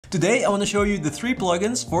Today I want to show you the 3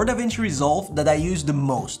 plugins for DaVinci Resolve that I use the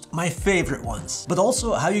most, my favorite ones. But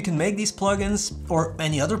also how you can make these plugins, or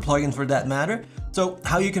any other plugin for that matter, so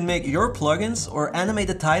how you can make your plugins or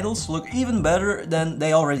animated titles look even better than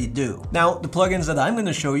they already do. Now, the plugins that I'm going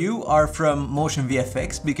to show you are from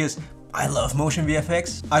MotionVFX because I love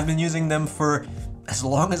MotionVFX. I've been using them for as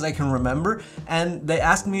long as I can remember, and they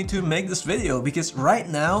asked me to make this video because right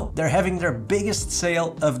now they're having their biggest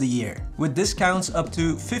sale of the year with discounts up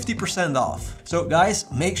to 50% off. So guys,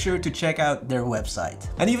 make sure to check out their website.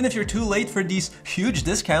 And even if you're too late for these huge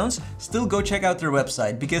discounts, still go check out their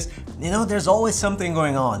website because, you know, there's always something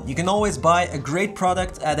going on. You can always buy a great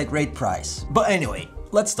product at a great price. But anyway,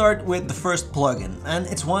 let's start with the first plugin, and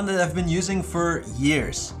it's one that I've been using for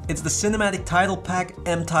years. It's the Cinematic Title Pack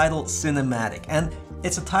M-Title Cinematic, and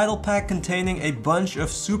it's a title pack containing a bunch of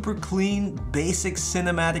super clean, basic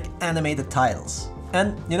cinematic animated titles.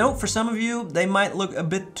 And you know, for some of you, they might look a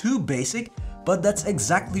bit too basic, but that's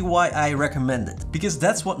exactly why I recommend it, because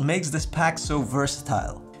that's what makes this pack so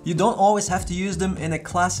versatile. You don't always have to use them in a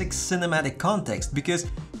classic cinematic context, because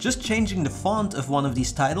just changing the font of one of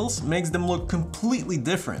these titles makes them look completely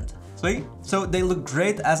different. See? So they look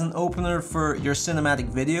great as an opener for your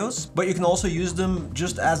cinematic videos, but you can also use them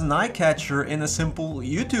just as an eye catcher in a simple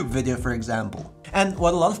YouTube video, for example. And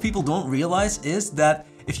what a lot of people don't realize is that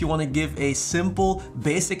if you want to give a simple,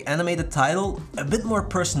 basic animated title a bit more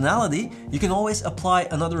personality, you can always apply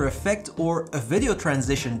another effect or a video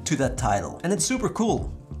transition to that title. And it's super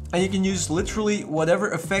cool. And you can use literally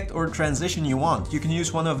whatever effect or transition you want. You can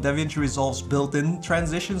use one of DaVinci Resolve's built-in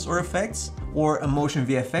transitions or effects, or a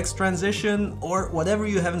MotionVFX transition, or whatever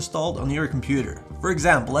you have installed on your computer. For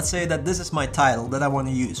example, let's say that this is my title that I want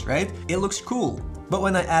to use, right? It looks cool. But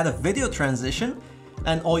when I add a video transition,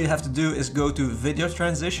 and all you have to do is go to Video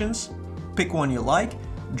Transitions, pick one you like,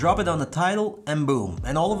 drop it on the title, and boom.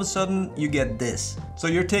 And all of a sudden you get this. So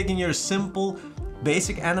you're taking your simple,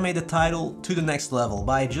 basic animated title to the next level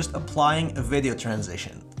by just applying a video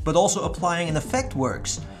transition. But also applying an effect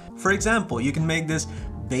works. For example, you can make this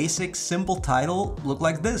basic, simple title look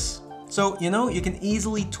like this. So, you know, you can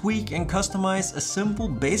easily tweak and customize a simple,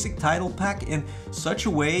 basic title pack in such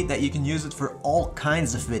a way that you can use it for all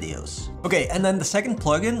kinds of videos. Okay, and then the second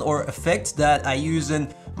plugin or effect that I use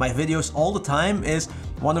in my videos all the time is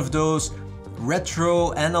one of those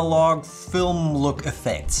retro analog film look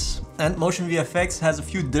effects. And MotionVFX has a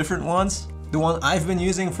few different ones. The one I've been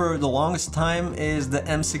using for the longest time is the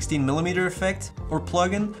M16mm effect or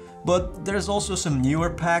plugin, but there's also some newer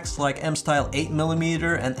packs like M-Style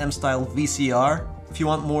 8mm and M-Style VCR. If you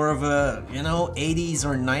want more of a, you know, 80s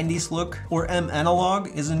or 90s look, or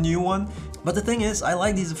M-Analog is a new one. But the thing is, I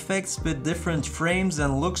like these effects with different frames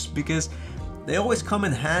and looks because they always come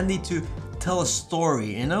in handy to tell a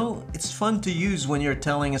story, you know? It's fun to use when you're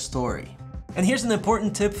telling a story. And here's an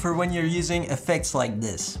important tip for when you're using effects like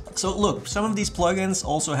this. So look, some of these plugins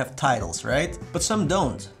also have titles, right? But some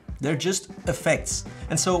don't. They're just effects.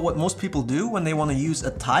 And so what most people do when they want to use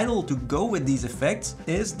a title to go with these effects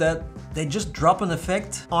is that they just drop an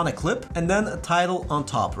effect on a clip and then a title on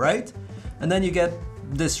top, right? And then you get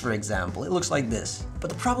this, for example. It looks like this. But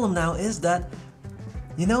the problem now is that,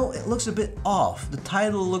 you know, it looks a bit off. The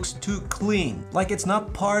title looks too clean, like it's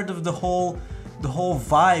not part of the whole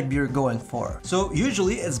vibe you're going for. So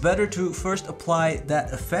usually it's better to first apply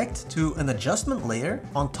that effect to an adjustment layer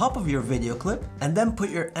on top of your video clip and then put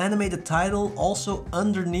your animated title also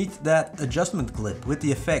underneath that adjustment clip with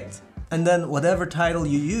the effect. And then whatever title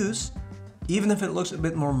you use, even if it looks a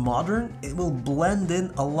bit more modern, it will blend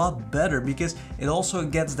in a lot better because it also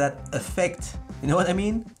gets that effect. You know what I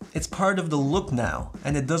mean? It's part of the look now,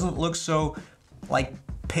 and it doesn't look so like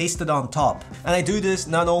pasted on top. And I do this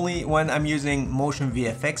not only when I'm using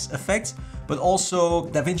MotionVFX effects, but also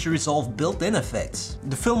DaVinci Resolve built-in effects.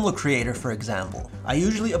 The Film Look Creator, for example. I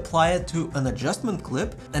usually apply it to an adjustment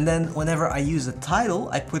clip, and then whenever I use a title,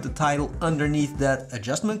 I put the title underneath that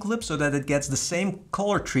adjustment clip so that it gets the same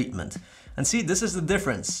color treatment. And see, this is the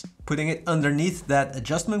difference. Putting it underneath that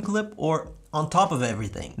adjustment clip or on top of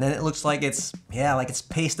everything. Then it looks like it's, yeah, like it's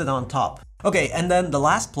pasted on top. Okay, and then the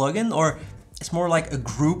last plugin, or it's more like a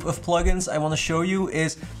group of plugins I want to show you,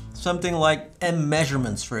 is something like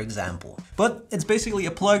M-Measurements, for example. But it's basically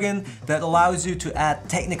a plugin that allows you to add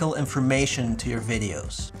technical information to your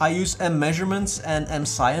videos. I use M-Measurements and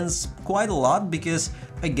M-Science quite a lot because,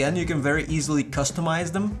 again, you can very easily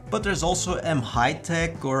customize them. But there's also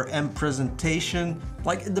M-High-Tech or M-Presentation.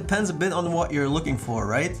 Like, it depends a bit on what you're looking for,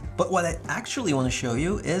 right? But what I actually want to show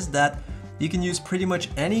you is that you can use pretty much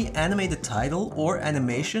any animated title or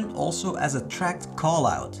animation also as a tracked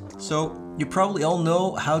callout. So You probably all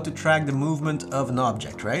know how to track the movement of an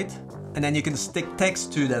object, right? And then you can stick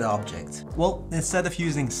text to that object. Well, instead of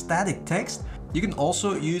using static text, you can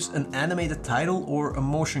also use an animated title or a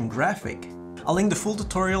motion graphic. I'll link the full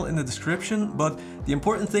tutorial in the description, but the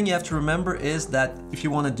important thing you have to remember is that if you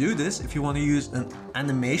want to do this, if you want to use an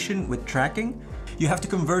animation with tracking, you have to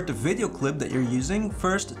convert the video clip that you're using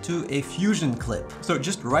first to a fusion clip. So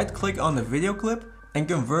just right click on the video clip and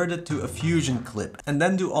convert it to a fusion clip, and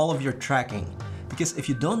then do all of your tracking. Because if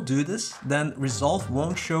you don't do this, then Resolve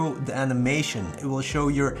won't show the animation. It will show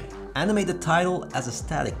your animated title as a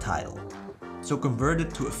static title. So convert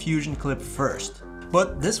it to a fusion clip first.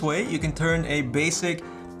 But this way you can turn a basic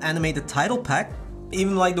animated title pack,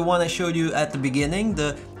 even like the one I showed you at the beginning,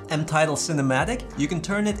 the M-Title Cinematic, you can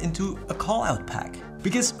turn it into a callout pack.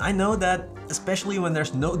 Because I know that, especially when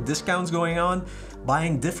there's no discounts going on,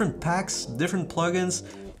 buying different packs, different plugins,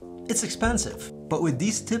 it's expensive. But with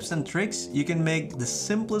these tips and tricks, you can make the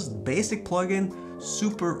simplest basic plugin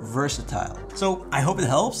super versatile. So I hope it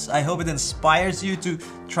helps. I hope it inspires you to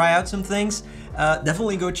try out some things.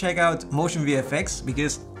 Definitely go check out MotionVFX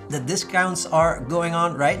because the discounts are going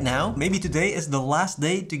on right now. Maybe today is the last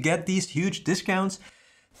day to get these huge discounts.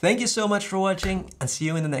 Thank you so much for watching and see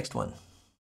you in the next one.